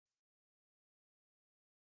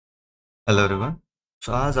Hello everyone.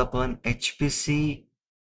 सो आज आपण HPC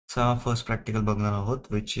चा फर्स्ट प्रॅक्टिकल बघणार आहोत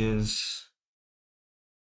which is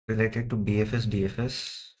related to BFS DFS.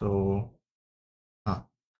 सो हां,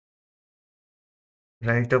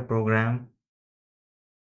 right a programme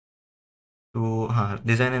to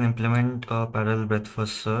design and implement a parallel breadth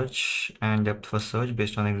first search and depth first search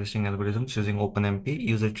based on existing algorithms using OpenMP,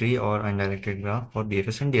 user tree or undirected graph for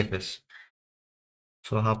BFS and DFS.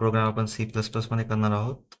 सो हा programme आपण C++ मध्ये करणार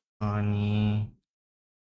आहोत आणि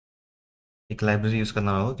एक library use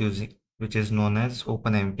करणार आहोत using which is known as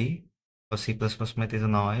OpenMP. C++ मध्ये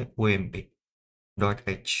त्याचं नाव आहे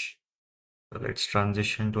OMP.h. So let's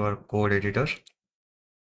transition to our code editor.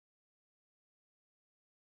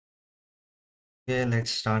 Okay,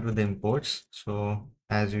 let's start with the imports. So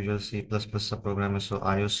as usual, C++ program is so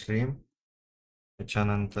IOStream,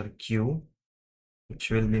 त्याच्यानंतर Q,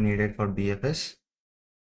 which will be needed for BFS,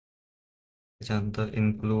 त्याच्यानंतर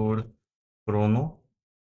include chrono,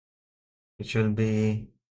 which will be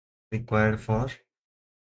required for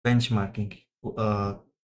benchmarking.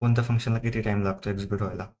 कोणत्या फंक्शनला किती time लागतो execute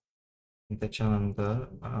व्हायला. त्याच्यानंतर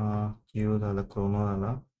Q झालं, chrono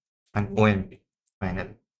झाला, and OMP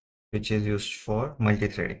final, which is used for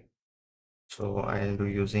multi-threading. So I'll do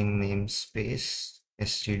using namespace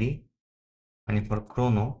std, and for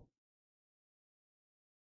chrono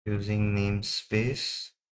using namespace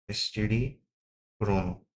std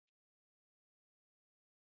chrono.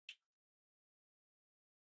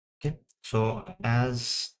 Okay, so as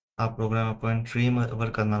our program upon tree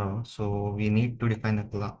वर करणार आहोत, so we need to define a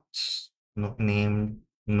class named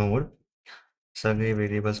node. सगळे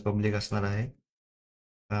variables public असणार आहे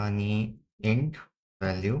आणि int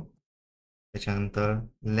value, त्याच्यानंतर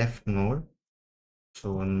left node,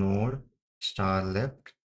 so node star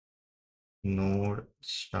left, node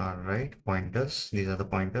star right, pointers, these are the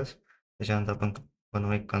pointers. त्याच्यानंतर आपण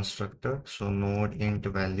बनवू एक constructor, so node int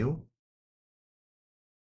value,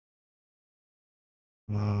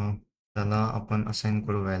 त्याला आपण assign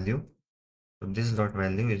करू value. So this dot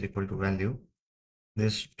value is equal to value.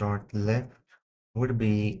 This dot left would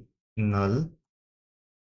be null.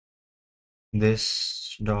 This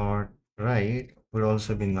dot right would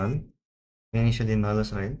also be null. Initially null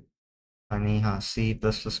राहील आणि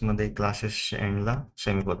C++ मध्ये क्लासेसच्या एंडला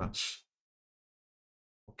सेमिकोलन्स.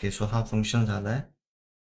 Okay, सो हा function झाला आहे.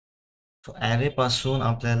 सो array पासून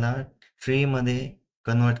आपल्याला ट्री मध्ये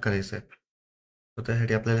कन्वर्ट करायचं आहे. सो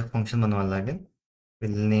त्यासाठी आपल्याला फंक्शन बनवायला लागेल.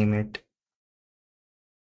 Will name it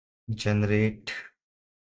generate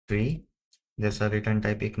tree. ज्याचा रिटर्न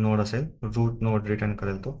टाईप एक नोड असेल, रूट नोड रिटर्न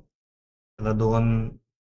करेल तो. त्याला दोन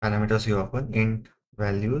पॅरामीटर्स घेऊ आपण, int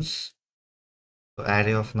values,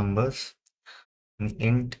 array of numbers, आणि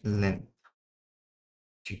int length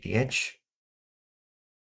gth.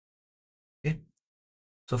 Okay,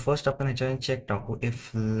 so first आपण ह्याच्याने चेक टाकू,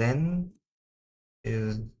 इफ लेंथ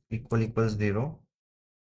इज इक्वल्स 0,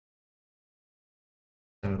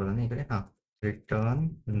 इकडे रिटर्न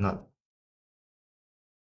नल.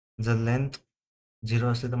 जर लेंथ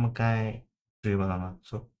 0 असली तर मग काय ट्री बनवणार.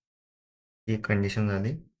 सो ही कंडिशन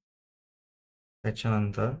झाली.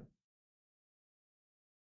 त्याच्यानंतर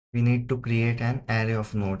we need to create an array of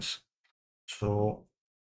nodes. So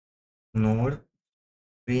node,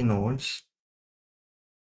 3 nodes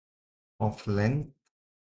of length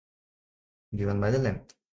given by the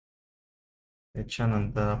length.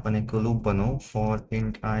 त्याच्यानंतर आपण एक लूप बनवू for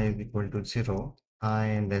int I is equal to 0,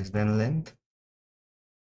 I less than length,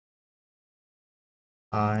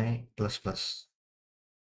 I plus plus.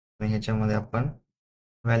 आणि ह्याच्यामध्ये आपण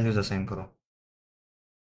values assign करू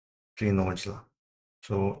tree नोड्सला.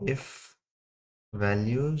 So if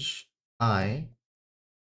values I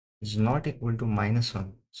is not equal to -1,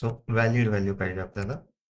 so valid value पाहिजे आपल्याला.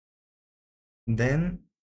 Then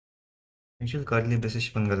ॲक्च्युअली कर्ली बेसिस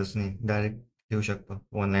पण गरज नाही, direct घेऊ शकतो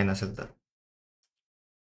ऑनलाईन असेल तर.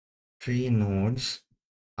 Tree nodes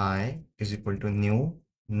I is equal to new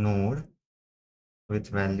node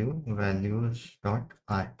with value values dot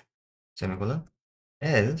I semicolon.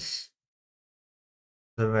 Else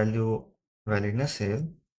जर व्हॅल्यू व्हॅलिड नसेल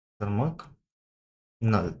तर मग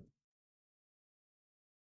null.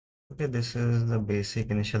 Okay, this is the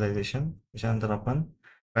basic initialisation. त्याच्यानंतर आपण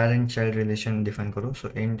पॅरेंट चाइल्ड रिलेशन डिफाईन करू. सो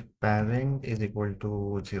int parent is equal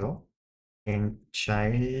to 0, int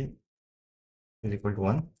child is equal to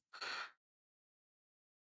 1.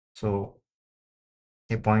 So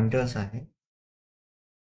hey pointers आहे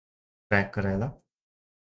track करायला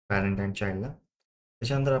parent and चाइल्डला.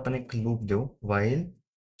 त्याच्यानंतर आपण एक लूप देऊ, वाईल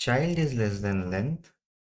child is less than length.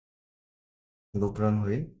 Loop run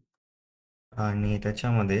होईल आणि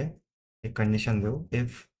त्याच्यामध्ये एक कंडिशन देऊ,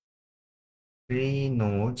 if 3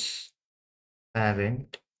 nodes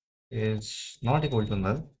parent is not equal to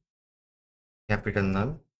null, capital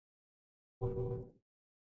null.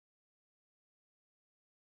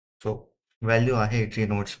 So value आहे tree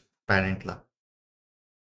nodes parentला.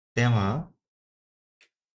 तेव्हा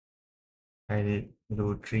I'll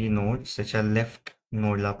do tree nodes त्याच्या left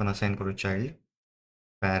node ला आपण assign करू child.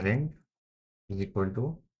 Parent is equal to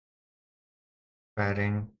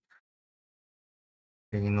parent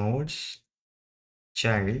tree nodes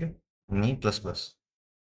child आणि plus plus.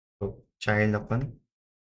 So child आपण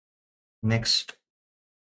next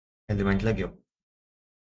element ला घेऊ.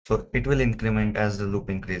 So it will increment as the loop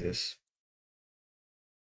increases.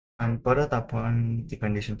 आणि परत आपण ती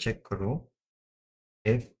condition check करू.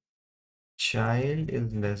 If child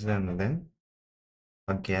is less than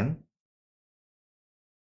again.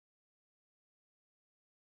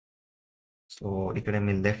 So इकडे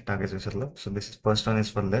मी left टाकायचं विसरलो. So this first one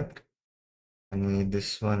is for left and this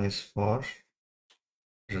one is for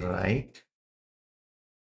right.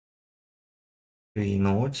 Three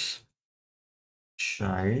nodes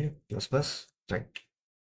child plus plus right.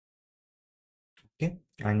 Okay.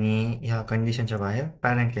 आणि ह्या कंडिशनच्या बाहेर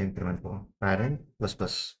पॅरेंटला इन्क्रिमेंट करू. Parent plus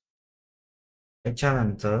plus.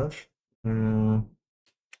 त्याच्यानंतर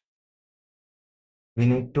we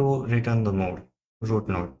need to return the node, root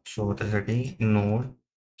node. So त्यासाठी node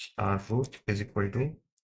star root is equal to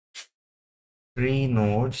three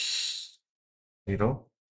nodes 0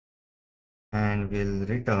 and we'll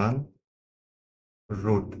return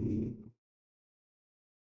root.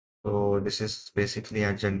 So this is basically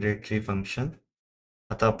a generate tree function.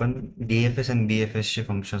 आता आपण DFS and BFS चे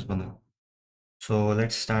functions बनवू. So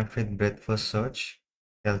let's start with breadth first search.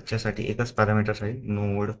 त्याच्यासाठी एकच parameter आहे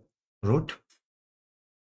node root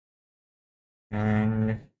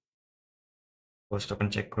and first आपण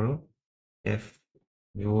check करू if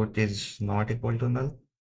root is not equal to null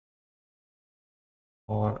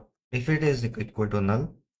or if it is equal to null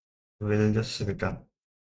we'll just return,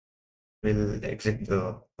 we'll exit the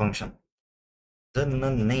function. जर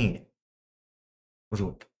null नाही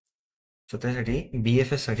root so त्यासाठी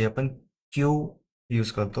BFS साठी आपण Q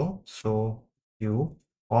use करतो. So Q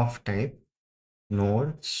of type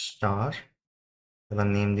node star त्याला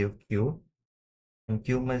name देऊ Q आणि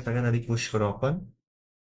Q मध्ये सगळ्यात आधी पुश करू आपण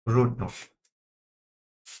root node.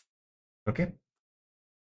 ओके.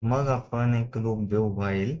 मग आपण एक लूप देऊ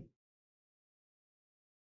while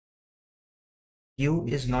Q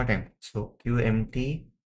is not empty. So Q empty.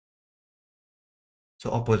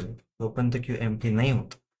 So opposite. तोपर्यंत Q empty नाही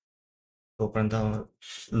होत तोपर्यंत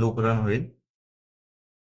लूप रन होईल.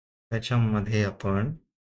 त्याच्यामध्ये आपण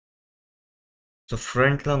जो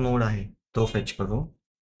फ्रंटला नोड आहे तो फेच करू.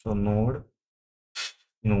 सो node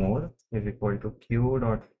is equal to Q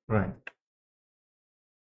dot front.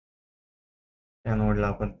 त्या नोडला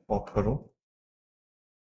आपण पॉप करू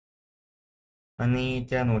आणि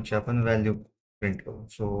त्या नोडची आपण व्हॅल्यू प्रिंट करू.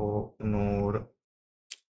 सो नोड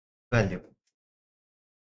व्हॅल्यू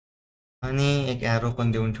आणि एक ॲरो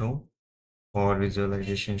पण देऊन ठेवू फॉर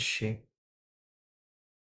व्हिज्युअलायझेशनची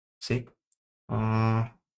सेक.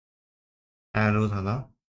 ॲरो झाला.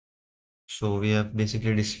 So we have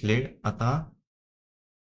basically displayed. आता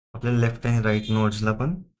आपल्याला लेफ्ट आणि राईट नोड्सला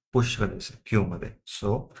पण पुश करायचं क्यू मध्ये.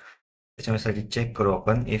 सो त्याच्यासाठी चेक करू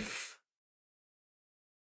आपण if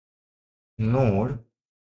node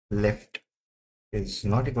left is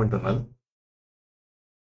not equal to null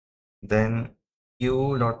then q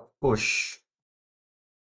dot push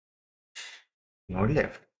node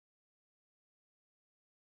left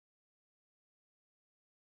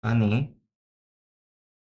आणि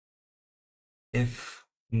if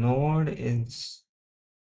node is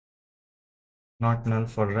not null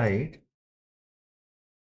for right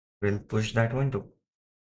we'll push that one too.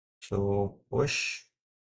 So push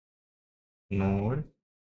node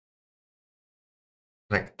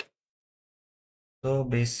right. So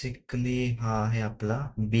basically हा आहे आपला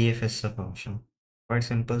BFS चा function. Quite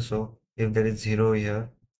simple. So if there is 0 here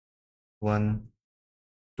 1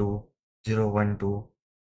 2 0 1 2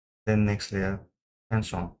 then next layer and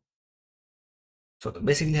so on. So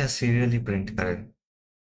basically has serially print करेल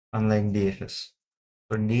unlike DFS.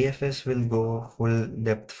 So DFS will go full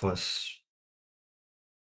depth first.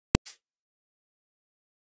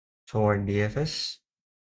 So at DFS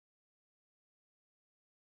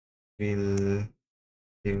we'll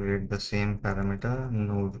give it the same parameter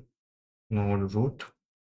node root.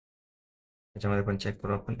 त्याच्यामध्ये पण check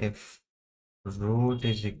करू आपण if root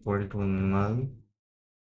is equal to null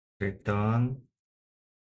return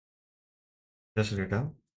just return.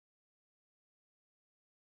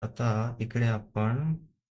 आता इकडे आपण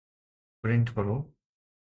print करू.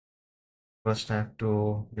 First I have to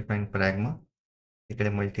define pragma. इकडे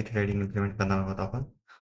multi threading implement करणार आहोत आपण.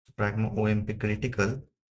 प्रॅग्मा OMP क्रिटिकल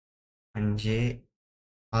म्हणजे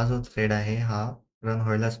हा जो थ्रेड आहे हा रन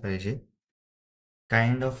व्हायलाच पाहिजे.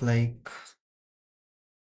 Kind of like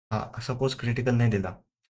suppose critical नाही दिला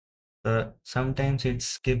तर sometimes it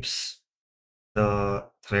skips the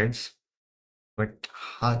threads, but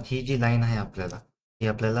he ji line आहे ही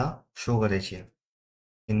आपल्याला शो करायची आहे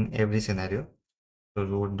in every scenario.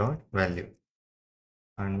 Root dot value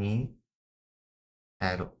आणि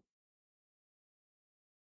ॲरो.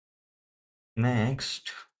 नेक्स्ट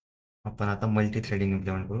आपण आता मल्टी थ्रेडिंग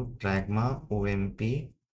इम्प्लिमेंट करू. प्रॅग्मा OMP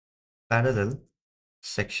पॅरलल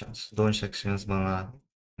सेक्शन्स, 2 सेक्शन्स बनवणार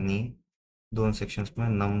आणि 2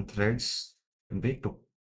 सेक्शन्समध्ये नम threads B 2.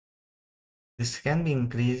 This can be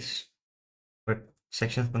increase, but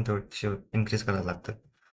sections पण थोडे इन्क्रीज करायला लागतात.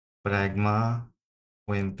 प्रॅग्मा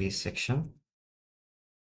OMP सेक्शन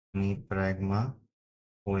आणि प्रॅग्मा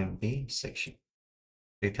OMP सेक्शन.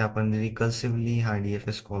 इथे आपण रिकर्सिव्हली हा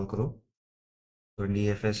DFS कॉल करू. तो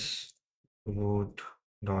DFS root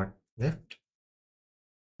डॉट लेफ्ट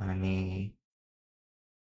आणि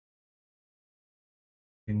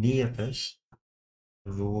DFS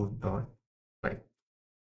root dot right.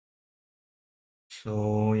 So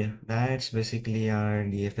yeah, that's basically our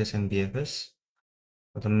DFS and BFS.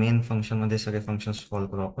 आता मेन फंक्शन मध्ये सगळे फंक्शन्स कॉल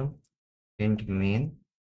करू आपण. int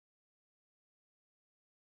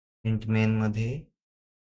main मध्ये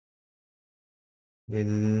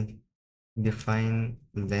will define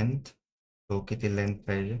length. So किती लेंथ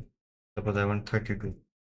पाहिजे. Suppose I want 32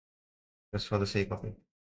 just for the sake of it.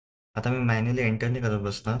 आता मी manually enter नाही करत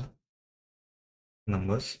बसणार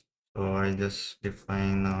numbers. So I'll just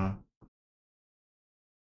define a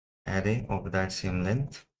array of that same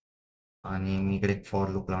length. आणि मी इकडे एक फॉर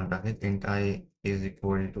लूप लावून टाकेल. int I is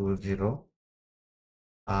equal to 0,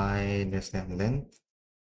 I less than length,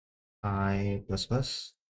 I plus plus.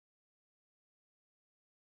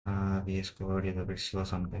 VS Code is a bit slow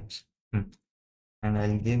sometimes. And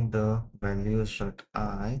I'll give the values that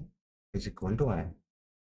I is equal to I.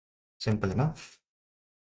 Simple enough.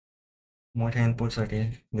 मोठ्या इनपुटसाठी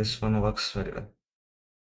this one works very well.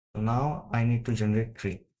 So now I need to generate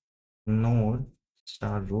tree. Node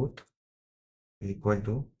star root is equal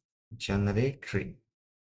to generate tree.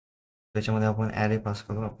 त्याच्यामध्ये आपण array पास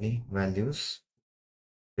करू आपली values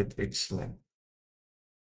with its length.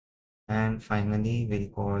 And finally we'll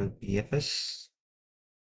call BFS.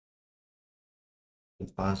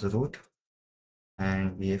 We'll pass the root,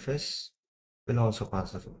 and BFS will also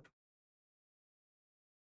pass the root.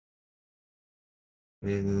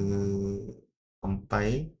 We'll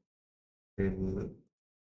compile. We'll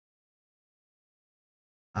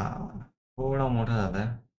थोड़ा मोटा ज़्यादा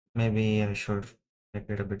है. Maybe I should make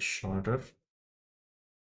it a bit shorter.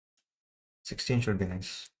 16 should be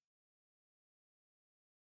nice.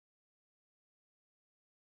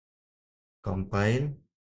 Compile.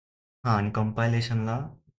 And compilationला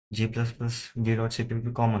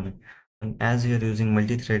g++g.cpp common है. And as we are using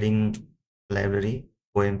multi-threading library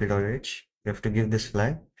omp.h, we have to give this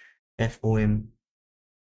flag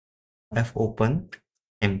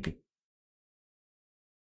fopenmp.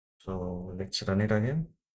 So let's run it again.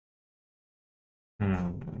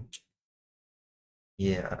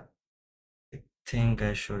 Yeah, I think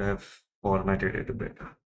I should have formatted it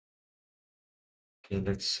better. Okay,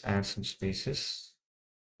 let's add some spaces,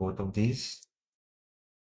 both of these.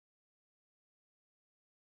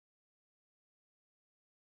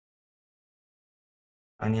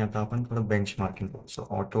 आणि आता आपण थोडं benchmarking करू. सो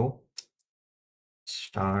auto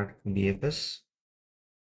start BFS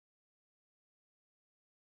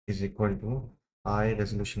is equal to hi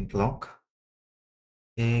resolution clock.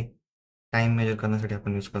 Hey time major करण्यासाठी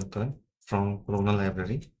आपण use करतोय from coronal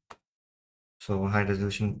library. So hi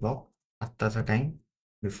resolution clock आत्ताचा time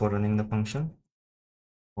before running the function.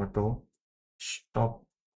 Auto stop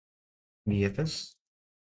BFS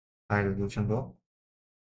hi resolution clock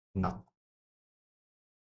नाव.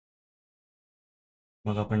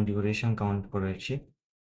 मग आपण duration count करायची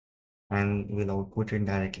and we'll output it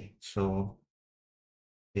directly. So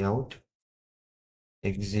the out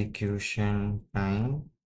execution time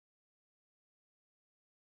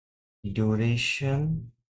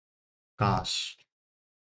duration cast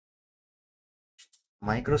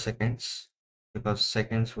microseconds, because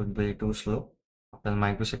seconds would be too slow. Well,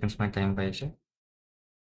 microseconds my time paise.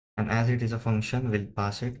 And as it is a function, we'll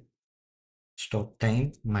pass it stop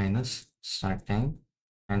time minus start time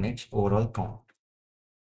and its overall count.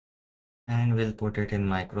 And we'll put it in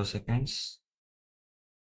microseconds.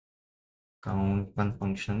 Count one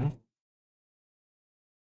function है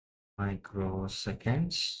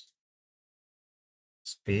microseconds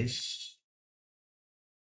space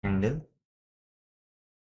handle,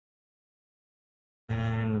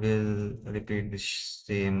 and we'll repeat the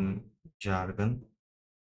same jargon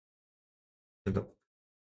to the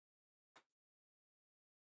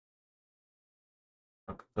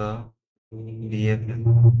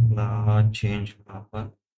BFS change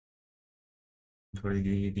proper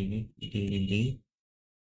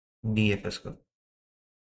DFS का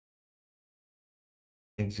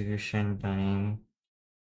execution time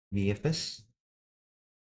BFS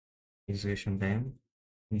execution time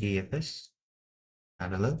DFS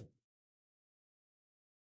parallel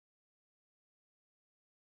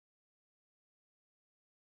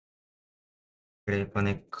इकडे पण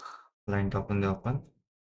एक line टाकून देऊ आपण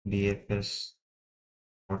BFS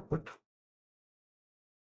output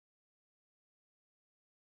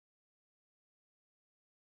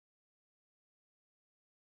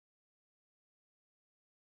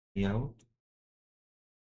out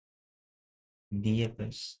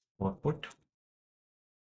DFS output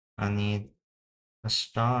आणि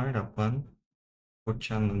start आपण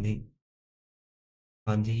पुढच्या मध्ये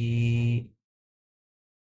आधी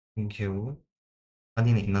घेऊ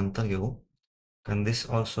आधी नाही नंतर घेऊ and this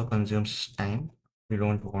also consumes time. We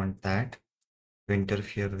don't want that to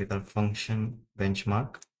interfere with our function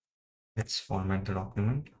benchmark. Let's format the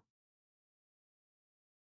document.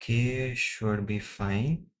 K should be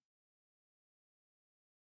fine.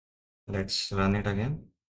 Let's run it again.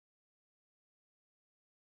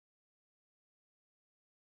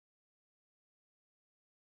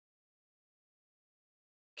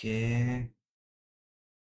 K,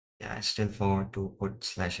 yeah, I still forgot to put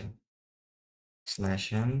 /n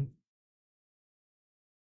 /n.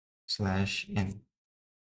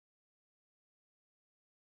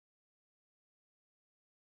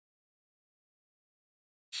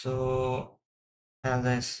 So as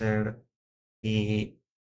I said, the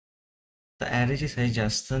arrayची size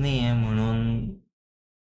जास्त नाही आहे म्हणून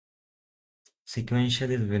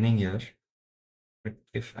sequential is winning here. But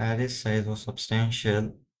if array size was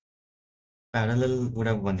substantial, parallel would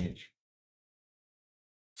have won here.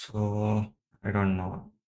 So I don't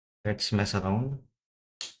know. Let's mess around.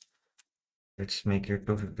 Let's make it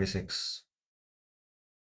 256.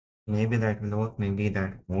 Maybe that will work, maybe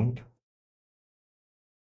that won't.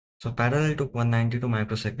 So parallel took 192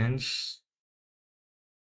 microseconds.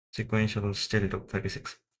 Sequential still took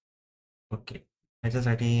 36. Okay.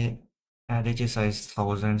 ह्याच्यासाठी arrayची size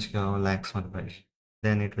thousands किंवा lakhs मध्ये पाहिजे.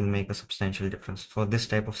 Then it will make a substantial difference for this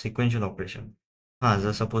type of sequential operation.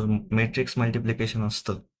 जर suppose matrix multiplication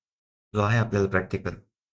असतं जो आहे आपल्याला practical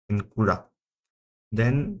in CUDA,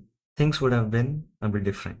 then things would have been a bit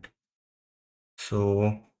different. So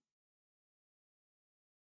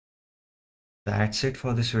that's it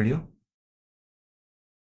for this video,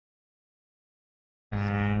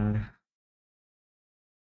 and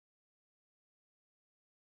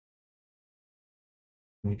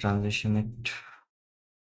we transition it.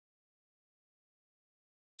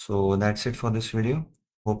 So that's it for this video.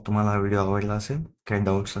 Hope तुम्हाला हा video आवडला असेल. काही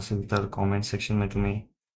doubts असेल तर कॉमेंट सेक्शनमध्ये तुम्ही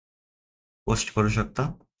post करू शकता.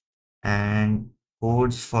 And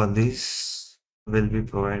codes for this will be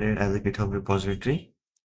provided as a GitHub repository.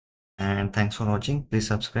 And thanks for watching. Please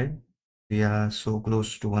subscribe. We are so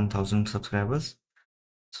close to 1000 subscribers.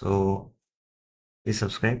 So please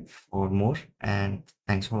subscribe for more, and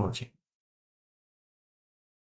thanks for watching.